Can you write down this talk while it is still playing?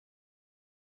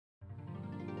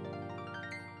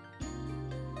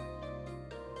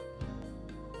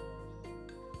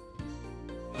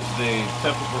the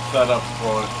typical setup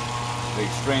for the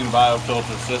Xtreme Bio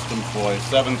Filter system for a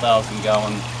 7,000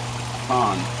 gallon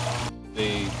pond.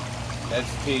 The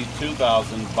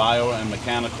XT2000 bio and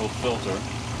mechanical filter.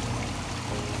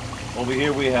 Over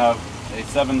here we have a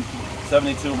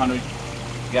 7,200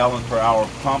 gallon per hour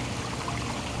pump,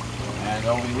 and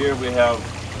over here we have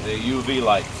the UV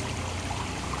lights.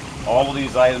 All of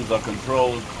these items are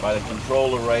controlled by the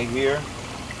control array here.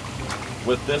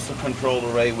 With this control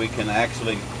array we can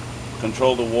actually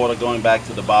control the water going back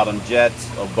to the bottom jets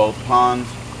of both ponds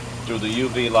through the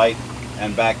UV light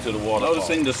and back to the waterfall.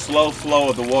 Noticing the slow flow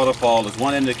of the waterfall is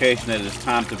one indication that it is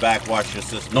time to backwash your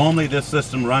system. Normally this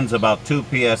system runs about 2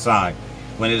 psi.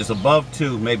 When it is above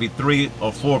 2, maybe 3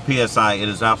 or 4 psi, it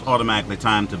is automatically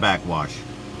time to backwash.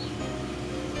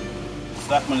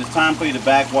 When it's time for you to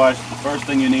backwash, the first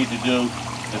thing you need to do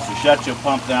is to shut your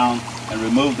pump down and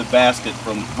remove the basket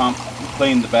from the pump and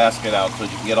clean the basket out so you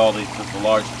can get all the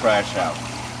large trash out.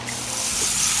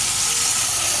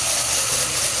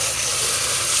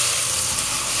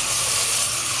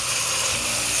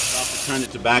 About to turn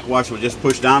it to backwash, we'll just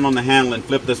push down on the handle and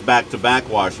flip this back to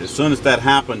backwash. As soon as that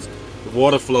happens, the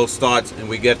water flow starts and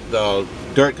we get the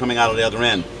dirt coming out of the other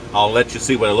end. I'll let you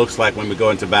see what it looks like when we go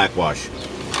into backwash.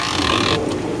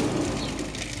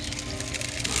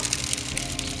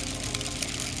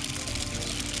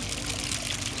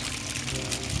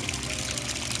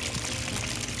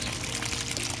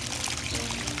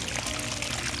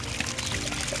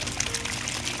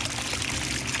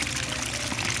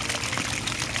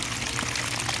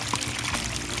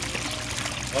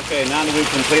 Okay, now that we've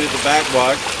completed the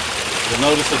backwash, you'll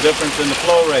notice a difference in the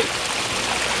flow rate.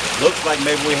 Looks like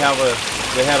maybe we had a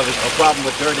problem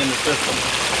with dirt in the system.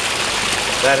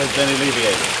 That has been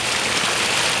alleviated.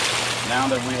 Now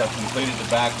that we have completed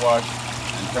the backwash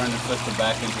and turned the system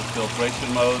back into filtration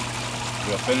mode,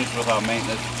 we are finished with our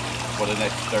maintenance for the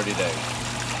next 30 days.